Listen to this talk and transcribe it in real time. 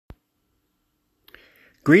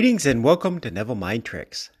Greetings and welcome to Neville Mind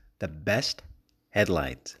Tricks, the best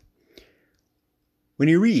headlines. When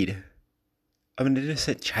you read of an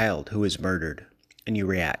innocent child who is murdered and you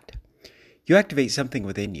react, you activate something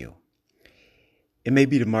within you. It may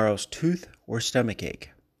be tomorrow's tooth or stomach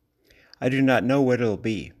ache. I do not know what it'll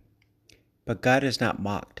be, but God is not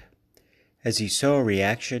mocked. As you sow a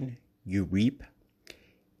reaction, you reap.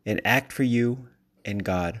 An act for you and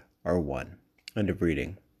God are one. End of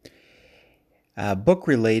reading. A book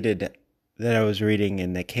related that I was reading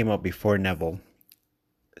and that came out before Neville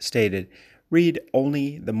stated, read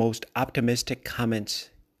only the most optimistic comments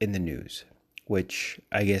in the news, which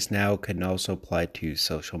I guess now can also apply to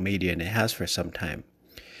social media, and it has for some time.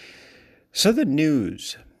 So the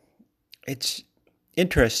news, it's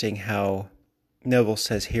interesting how Neville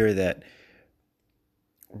says here that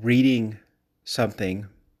reading something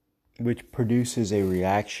which produces a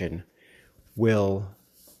reaction will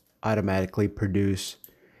automatically produce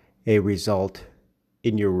a result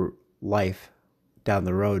in your life down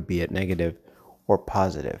the road, be it negative or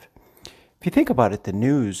positive. If you think about it, the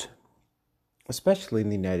news, especially in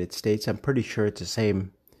the United States, I'm pretty sure it's the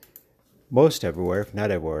same most everywhere, if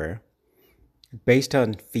not everywhere, based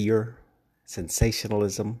on fear,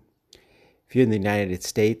 sensationalism. If you're in the United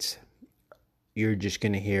States, you're just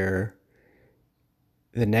going to hear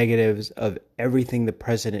the negatives of everything the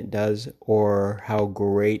president does or how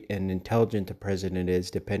great and intelligent the president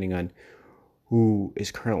is, depending on who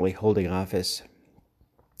is currently holding office.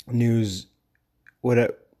 News,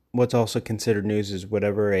 what's also considered news is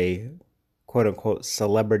whatever a quote-unquote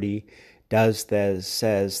celebrity does,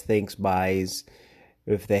 says, thinks, buys,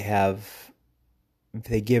 if they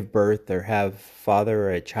give birth or have father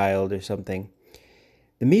or a child or something.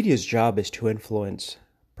 The media's job is to influence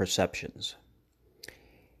perceptions.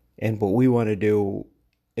 And what we want to do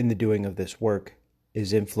in the doing of this work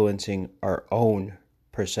is influencing our own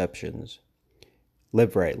perceptions.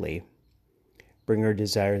 Live rightly, bring our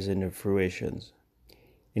desires into fruition,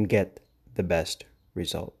 and get the best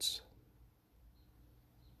results.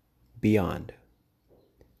 Beyond.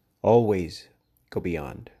 Always go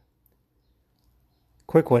beyond.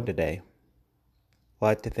 Quick one today. A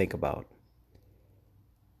lot to think about.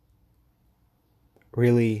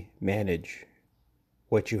 Really manage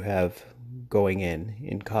what you have going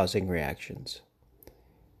in causing reactions.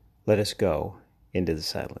 Let us go into the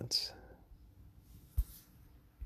silence.